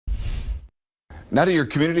Now to your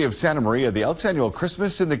community of Santa Maria, the Elks Annual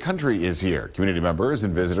Christmas in the Country is here. Community members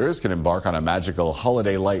and visitors can embark on a magical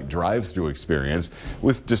holiday light drive-through experience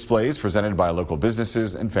with displays presented by local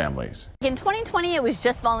businesses and families. In 2020, it was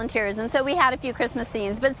just volunteers, and so we had a few Christmas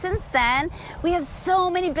scenes. But since then, we have so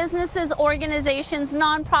many businesses, organizations,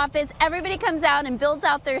 nonprofits. Everybody comes out and builds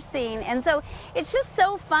out their scene, and so it's just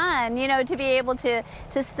so fun, you know, to be able to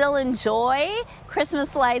still enjoy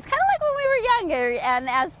Christmas lights, kind of like when we were younger. And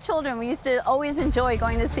as children, we used to always enjoy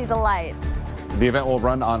going to see the lights. The event will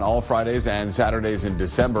run on all Fridays and Saturdays in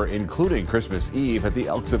December, including Christmas Eve at the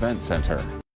Elks Event Center.